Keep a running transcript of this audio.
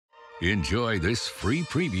Enjoy this free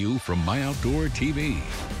preview from MyOutdoorTV.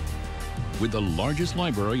 With the largest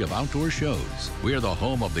library of outdoor shows, we're the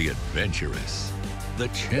home of the adventurous, the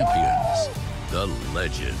champions, the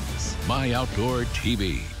legends.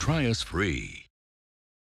 MyOutdoorTV. Try us free.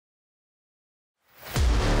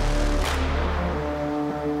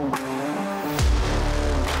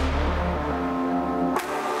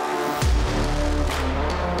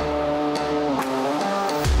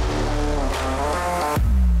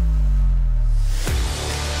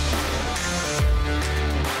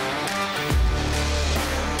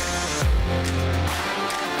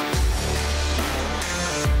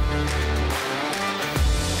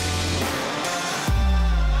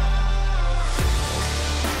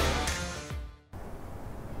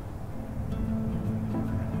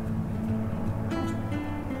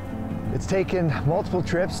 It's taken multiple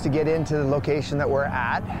trips to get into the location that we're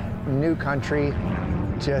at. New country,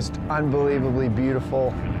 just unbelievably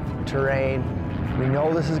beautiful terrain. We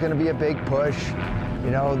know this is going to be a big push.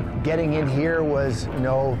 You know, getting in here was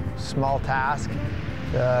no small task.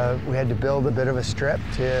 We had to build a bit of a strip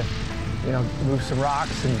to, you know, move some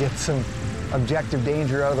rocks and get some objective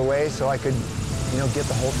danger out of the way so I could, you know, get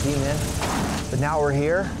the whole team in. But now we're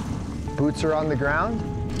here, boots are on the ground,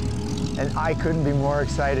 and I couldn't be more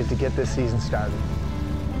excited to get this season started.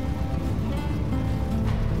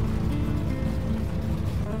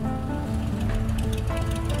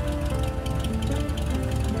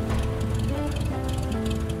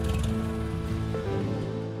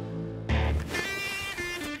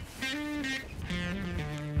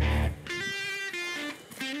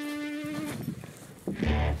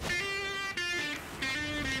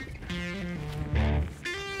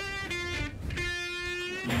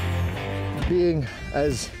 Being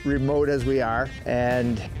as remote as we are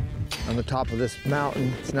and on the top of this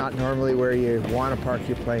mountain, it's not normally where you want to park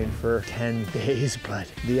your plane for 10 days,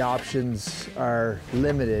 but the options are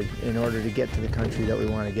limited in order to get to the country that we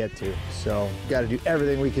want to get to. So we've got to do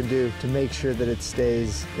everything we can do to make sure that it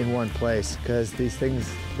stays in one place, because these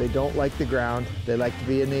things, they don't like the ground, they like to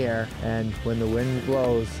be in the air, and when the wind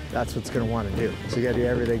blows, that's what's going to want to do. So you got to do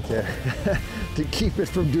everything to, to keep it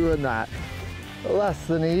from doing that. Less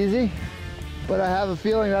than easy. But I have a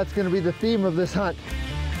feeling that's going to be the theme of this hunt.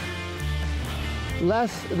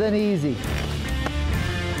 Less than easy.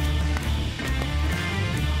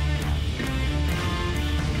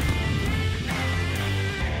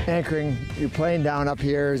 Anchoring your plane down up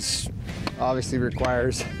here obviously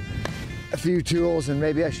requires a few tools, and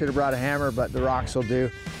maybe I should have brought a hammer, but the rocks will do.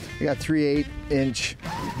 I got 3/8-inch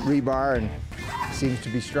rebar and it seems to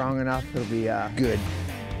be strong enough. It'll be good.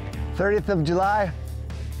 30th of July.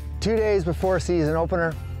 2 days before season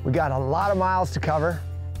opener. We got a lot of miles to cover,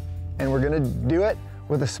 and we're gonna do it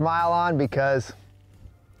with a smile on because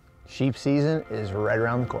sheep season is right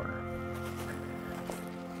around the corner.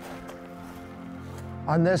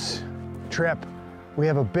 On this trip, we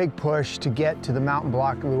have a big push to get to the mountain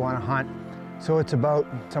block that we want to hunt. So it's about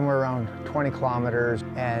somewhere around 20 kilometers,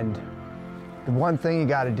 and the one thing you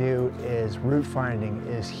got to do is route finding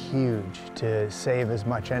is huge to save as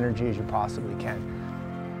much energy as you possibly can.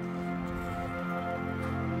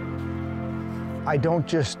 I don't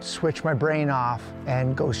just switch my brain off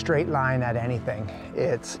and go straight line at anything.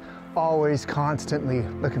 It's always constantly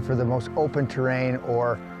looking for the most open terrain,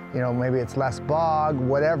 or, you know, maybe it's less bog,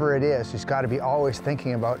 whatever it is. You just got to be always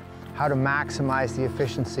thinking about how to maximize the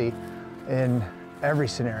efficiency in every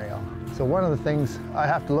scenario. So one of the things I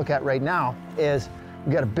have to look at right now is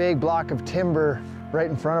we've got a big block of timber right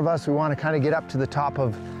in front of us. We want to kind of get up to the top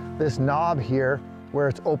of this knob here where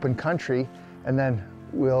it's open country, and then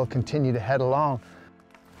we'll continue to head along.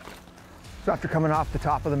 So after coming off the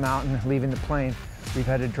top of the mountain, leaving the plane, we've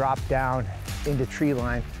had to drop down into tree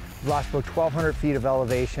line. We've lost about 1,200 feet of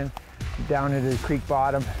elevation down into the creek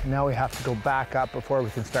bottom. Now we have to go back up before we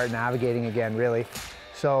can start navigating again, really.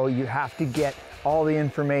 So you have to get all the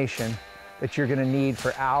information that you're gonna need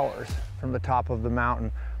for hours from the top of the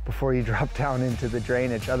mountain before you drop down into the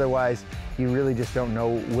drainage. Otherwise, you really just don't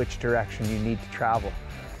know which direction you need to travel.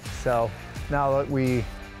 So now that we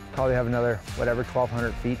probably have another, whatever,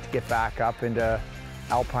 1,200 feet to get back up into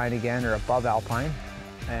alpine again, or above alpine,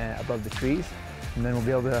 and above the trees, and then we'll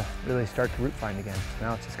be able to really start to route find again. So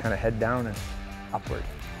now it's just kind of head down and upward.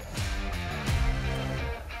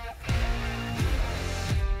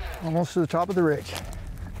 Almost to the top of the ridge.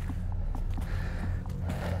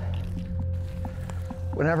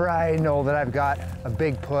 Whenever I know that I've got a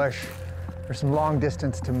big push, or some long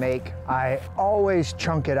distance to make, I always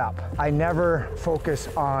chunk it up. I never focus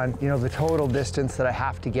on, the total distance that I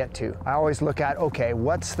have to get to. I always look at, okay,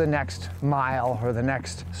 what's the next mile or the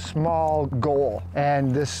next small goal?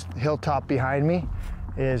 And this hilltop behind me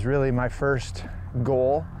is really my first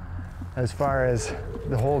goal as far as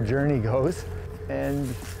the whole journey goes.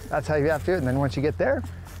 And that's how you have to do it. And then once you get there,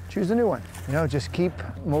 choose a new one. Just keep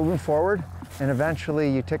moving forward, and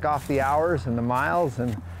eventually you tick off the hours and the miles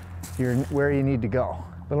and you're where you need to go.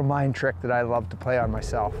 Little mind trick that I love to play on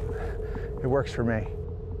myself. It works for me.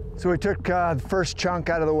 So we took the first chunk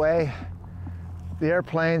out of the way. The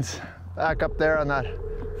airplane's back up there on that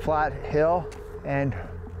flat hill, and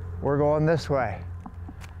we're going this way.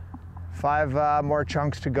 5 more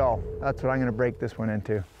chunks to go. That's what I'm gonna break this one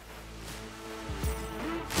into.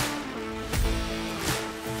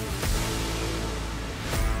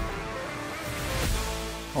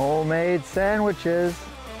 Homemade sandwiches.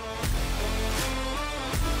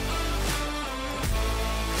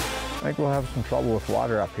 I think we'll have some trouble with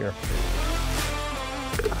water up here.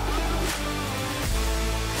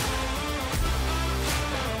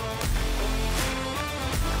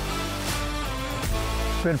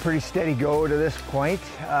 It's been a pretty steady go to this point,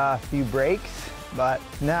 a few breaks, but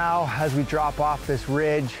now as we drop off this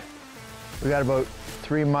ridge, we got about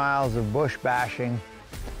 3 miles of bush bashing,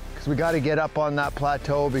 because we got to get up on that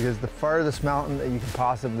plateau, because the farthest mountain that you can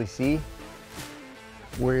possibly see,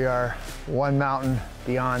 we are one mountain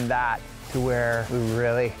beyond that to where we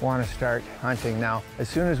really want to start hunting. Now, as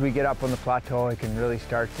soon as we get up on the plateau, I can really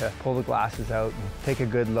start to pull the glasses out and take a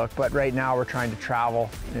good look. But right now we're trying to travel,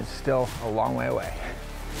 and it's still a long way away.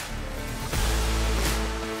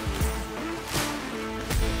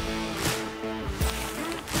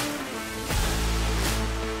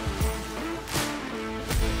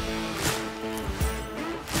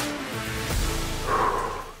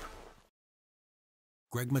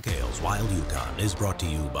 Greg McHale's Wild Yukon is brought to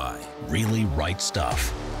you by Really Right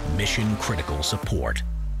Stuff, mission critical support.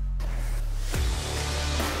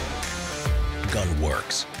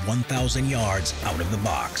 Gunworks, 1,000 yards out of the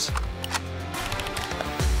box.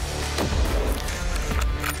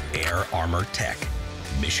 Air Armor Tech,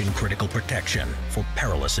 mission critical protection for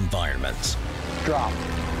perilous environments. Drop.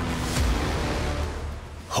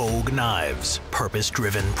 Hogue Knives,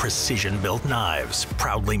 purpose-driven, precision-built knives,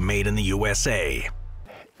 proudly made in the USA.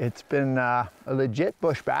 It's been a legit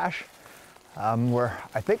bush bash.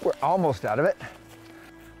 I think we're almost out of it.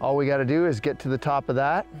 All we got to do is get to the top of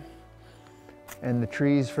that, and the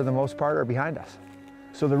trees for the most part are behind us.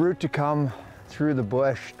 So the route to come through the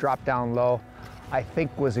bush, drop down low, I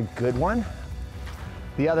think was a good one.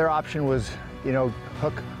 The other option was,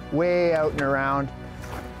 hook way out and around,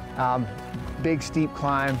 big steep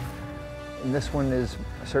climb. And this one is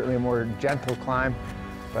certainly a more gentle climb,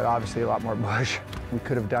 but obviously a lot more bush. We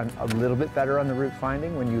could have done a little bit better on the route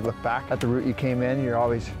finding. When you look back at the route you came in, you're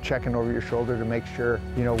always checking over your shoulder to make sure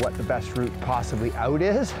you know what the best route possibly out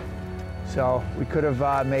is. So we could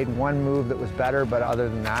have made one move that was better, but other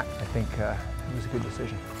than that, I think it was a good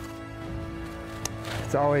decision.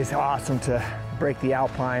 It's always awesome to break the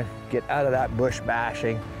alpine, get out of that bush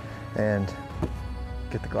bashing, and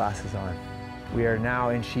get the glasses on. We are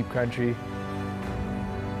now in sheep country.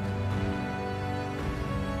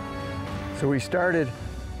 So we started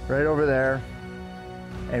right over there,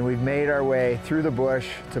 and we've made our way through the bush.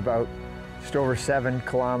 It's about just over 7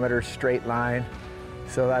 kilometers straight line.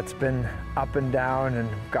 So that's been up and down and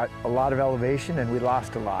got a lot of elevation, and we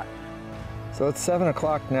lost a lot. So it's 7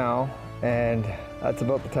 o'clock now, and that's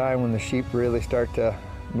about the time when the sheep really start to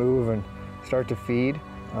move and start to feed.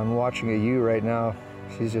 I'm watching a ewe right now.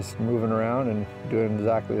 She's just moving around and doing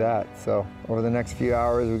exactly that. So over the next few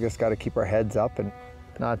hours, we just got to keep our heads up and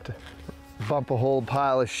not bump a whole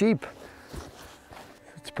pile of sheep.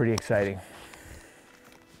 It's pretty exciting.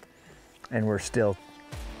 And we're still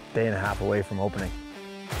a day and a half away from opening.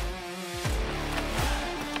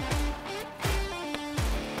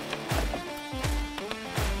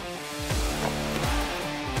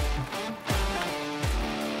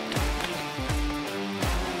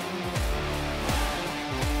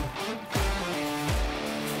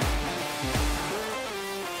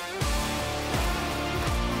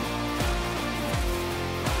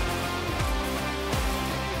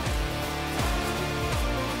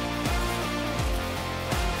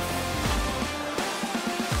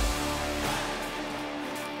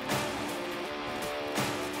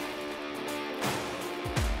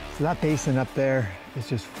 So that basin up there is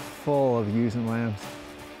just full of ewes and lambs.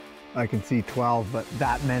 I can see 12, but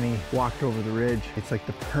that many walked over the ridge. It's like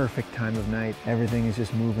the perfect time of night. Everything is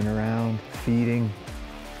just moving around, feeding.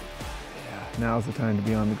 Yeah, now's the time to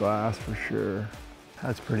be on the glass for sure.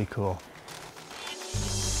 That's pretty cool.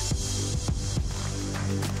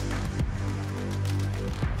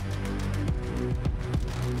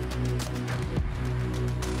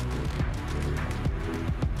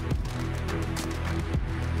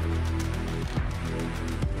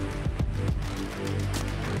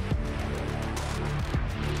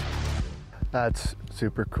 That's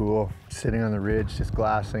super cool. Sitting on the ridge, just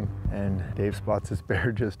glassing, and Dave spots this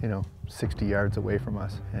bear just, 60 yards away from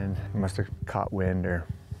us. And he must have caught wind or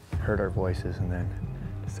heard our voices and then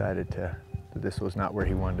decided that this was not where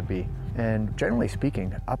he wanted to be. And generally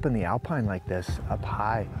speaking, up in the Alpine like this, up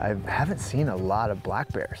high, I haven't seen a lot of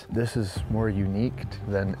black bears. This is more unique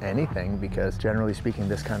than anything because generally speaking,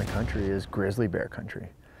 this kind of country is grizzly bear country.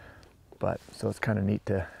 So it's kind of neat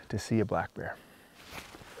to see a black bear.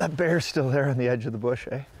 That bear's still there on the edge of the bush,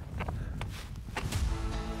 eh?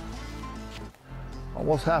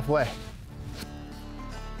 Almost halfway.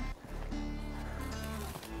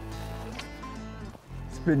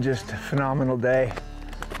 It's been just a phenomenal day.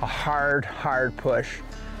 A hard push,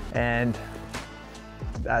 and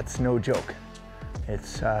that's no joke.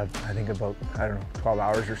 It's, I think about, 12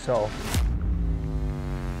 hours or so.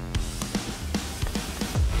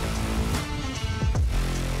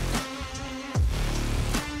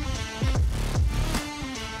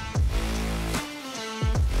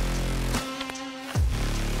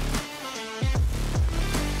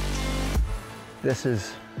 This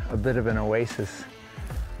is a bit of an oasis.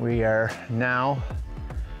 We are now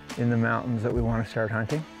in the mountains that we want to start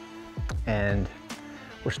hunting, and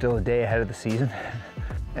we're still a day ahead of the season.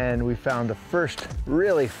 And we found the first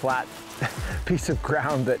really flat piece of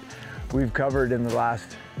ground that we've covered in the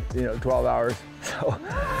last 12 hours. So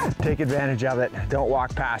take advantage of it, don't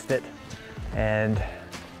walk past it, and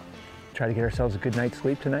try to get ourselves a good night's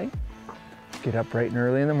sleep tonight. Get up bright and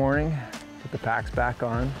early in the morning, put the packs back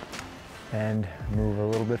on, and move a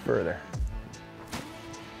little bit further.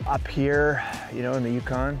 Up here, in the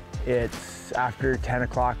Yukon, it's after 10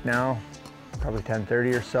 o'clock now, probably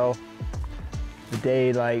 10:30 or so. The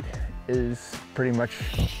daylight is pretty much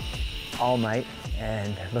all night,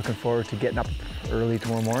 and looking forward to getting up early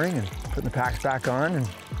tomorrow morning and putting the packs back on and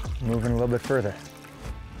moving a little bit further.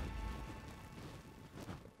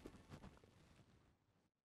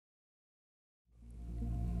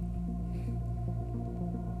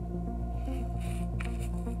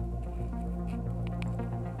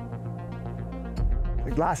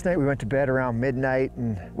 Last night we went to bed around midnight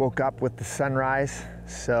and woke up with the sunrise.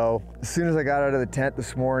 So as soon as I got out of the tent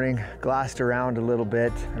this morning, glassed around a little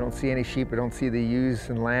bit. I don't see any sheep. I don't see the ewes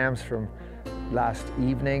and lambs from last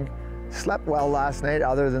evening. Slept well last night,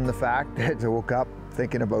 other than the fact that I woke up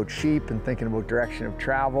thinking about sheep and thinking about direction of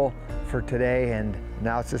travel for today. And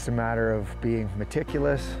now it's just a matter of being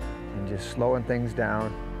meticulous and just slowing things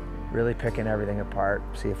down, really picking everything apart,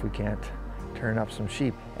 see if we can't turn up some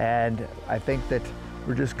sheep. And I think that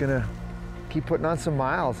we're just gonna keep putting on some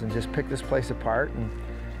miles and just pick this place apart and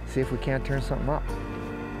see if we can't turn something up.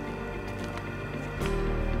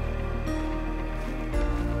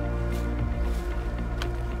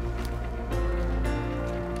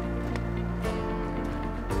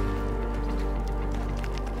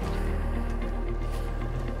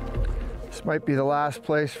 This might be the last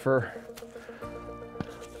place for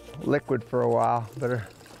liquid for a while. Better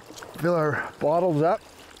fill our bottles up.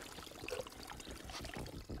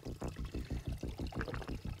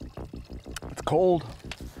 It's cold.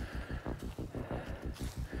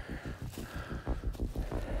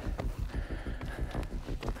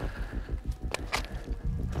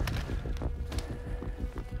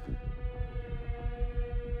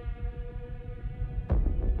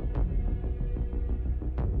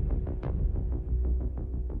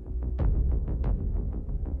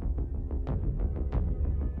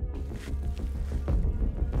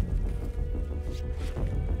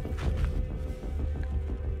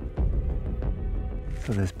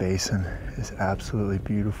 So this basin is absolutely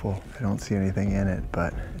beautiful. I don't see anything in it,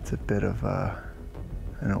 but it's a bit of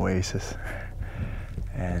an oasis.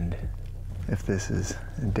 And if this is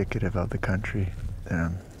indicative of the country, then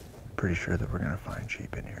I'm pretty sure that we're gonna find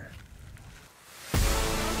sheep in here.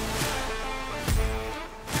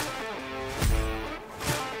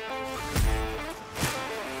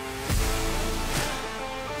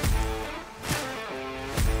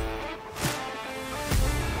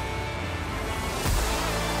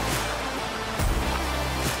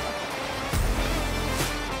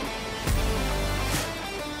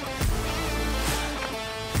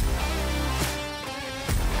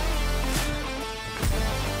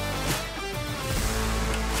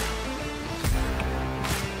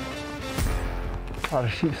 A lot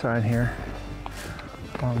of sheep sign here.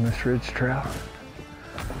 along this ridge trail.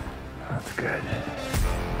 That's good.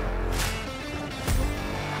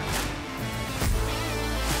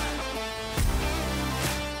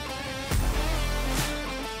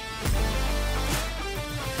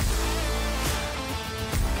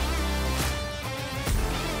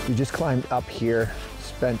 We just climbed up here,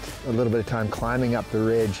 spent a little bit of time climbing up the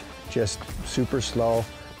ridge, just super slow,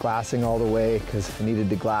 glassing all the way because I needed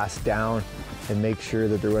to glass down and make sure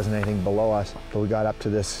that there wasn't anything below us. But we got up to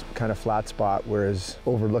this kind of flat spot where it's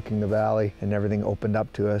overlooking the valley and everything opened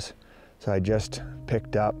up to us. So I just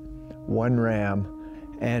picked up one ram,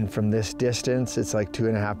 and from this distance, it's like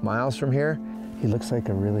 2.5 miles from here. He looks like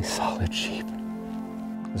a really solid sheep.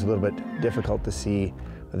 It was a little bit difficult to see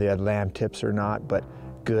whether he had lamb tips or not, but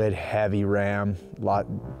good heavy ram, lot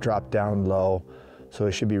dropped down low, so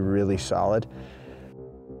it should be really solid.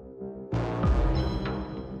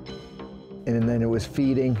 And then it was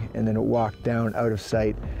feeding, and then it walked down out of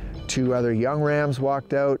sight. 2 other young rams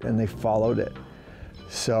walked out and they followed it.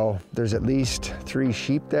 So there's at least 3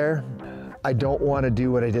 sheep there. I don't want to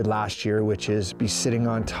do what I did last year, which is be sitting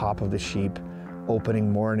on top of the sheep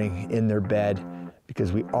opening morning in their bed,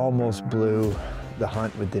 because we almost blew the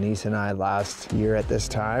hunt with Denise and I last year at this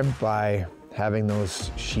time by having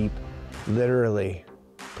those sheep literally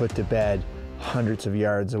put to bed hundreds of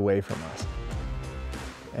yards away from us.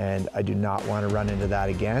 And I do not want to run into that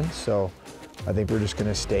again, so I think we're just going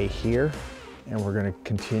to stay here and we're going to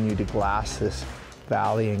continue to glass this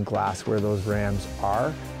valley and glass where those rams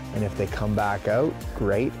are, and if they come back out,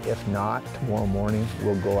 great. If not, tomorrow morning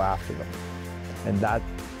we'll go after them. And that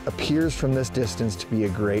appears from this distance to be a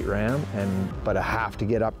great ram, but I have to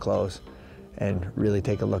get up close and really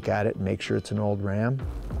take a look at it and make sure it's an old ram,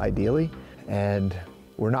 ideally. And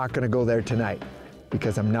we're not going to go there tonight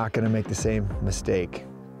because I'm not going to make the same mistake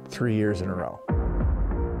 3 years in a row.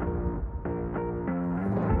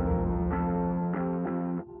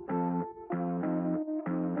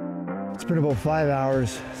 It's been about 5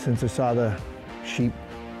 hours since I saw the sheep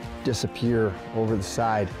disappear over the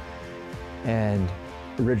side, and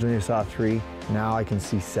originally I saw 3, now I can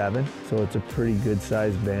see 7, so it's a pretty good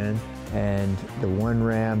sized band. And the one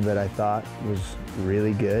ram that I thought was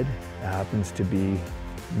really good happens to be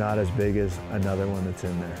not as big as another one that's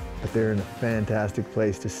in there. But they're in a fantastic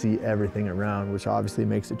place to see everything around, which obviously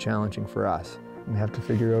makes it challenging for us. We have to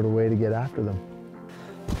figure out a way to get after them.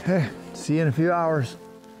 Hey, see you in a few hours.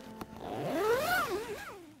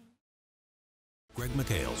 Greg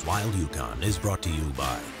McHale's Wild Yukon is brought to you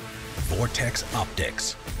by Vortex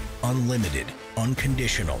Optics. Unlimited,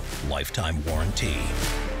 unconditional, lifetime warranty.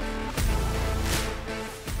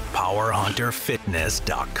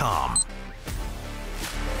 PowerHunterFitness.com.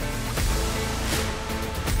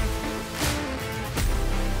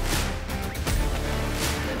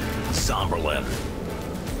 Somberlin.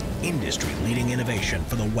 Industry-leading innovation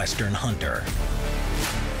for the Western hunter.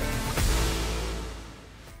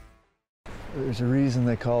 There's a reason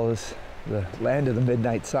they call this the land of the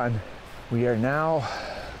midnight sun. We are now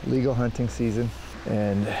legal hunting season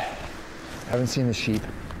and haven't seen the sheep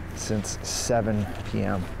since 7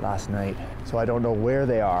 p.m. last night. So I don't know where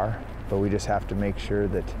they are, but we just have to make sure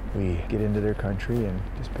that we get into their country and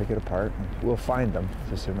just pick it apart. And we'll find them. It's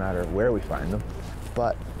just a matter of where we find them.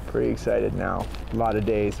 But pretty excited now. A lot of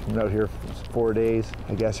days. We've been out here for 4 days,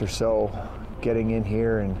 I guess, or so, getting in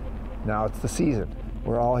here, and now it's the season.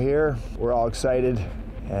 We're all here, we're all excited,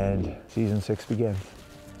 and season 6 begins.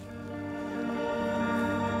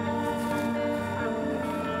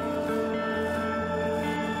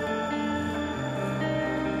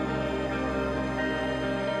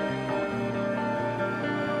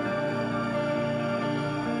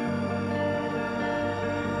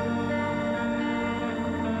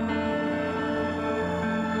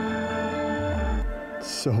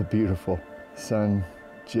 So beautiful. Sun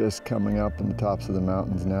just coming up on the tops of the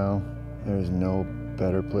mountains now. There's no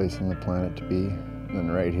better place on the planet to be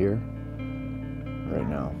than right here, right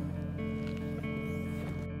now.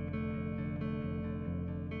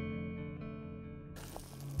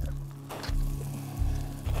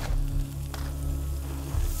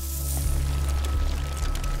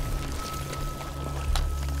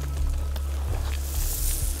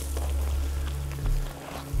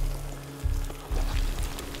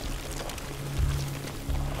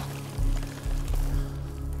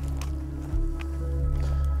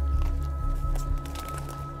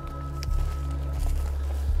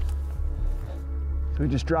 We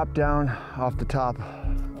just dropped down off the top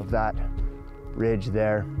of that ridge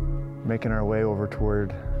there, making our way over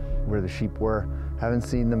toward where the sheep were. Haven't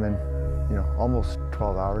seen them in, almost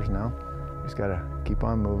 12 hours now. Just gotta keep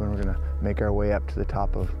on moving. We're gonna make our way up to the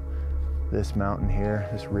top of this mountain here,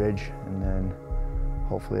 this ridge, and then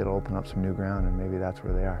hopefully it'll open up some new ground, and maybe that's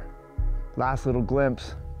where they are. Last little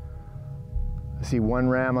glimpse. I see one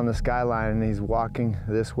ram on the skyline and he's walking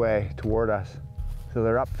this way toward us. So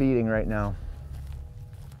they're up feeding right now.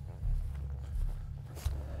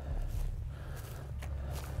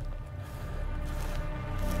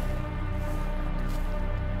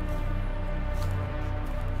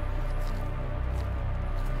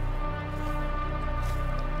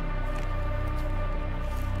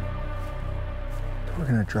 We're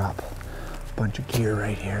gonna drop a bunch of gear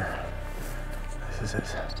right here. This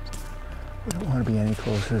is it. We don't want to be any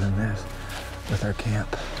closer than this with our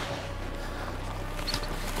camp.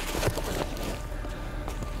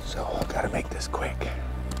 So, gotta make this quick.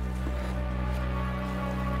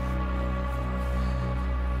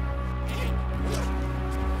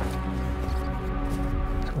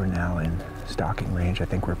 So we're now in stalking range. I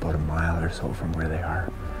think we're about a mile or so from where they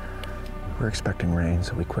are. We're expecting rain,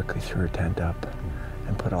 so we quickly threw our tent up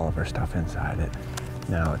and put all of our stuff inside it.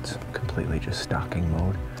 Now it's completely just stalking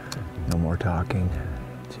mode. No more talking,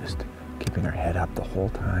 just keeping our head up the whole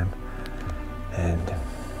time. And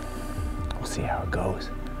we'll see how it goes.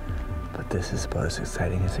 But this is about as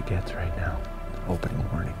exciting as it gets right now. Opening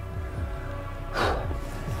morning.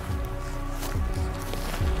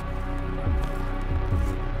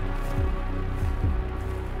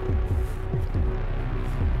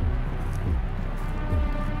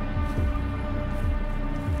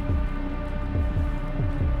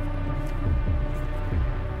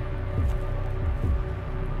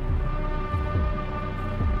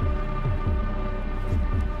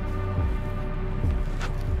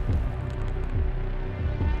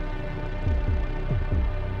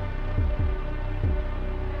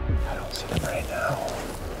 Right now,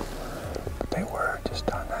 but they were just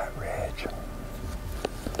on that ridge.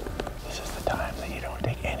 This is the time that you don't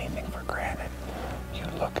take anything for granted. You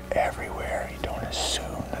look everywhere. You don't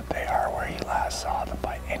assume that they are where you last saw them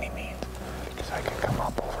by any means, because I could come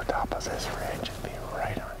up over top of this ridge and be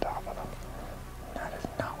right on top of them. That is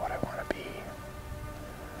not what I want to be.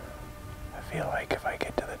 I feel like if I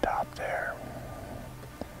get to the top there,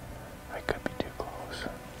 I could be too close.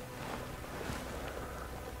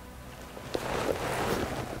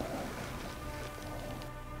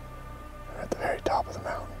 At the very top of the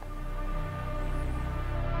mountain.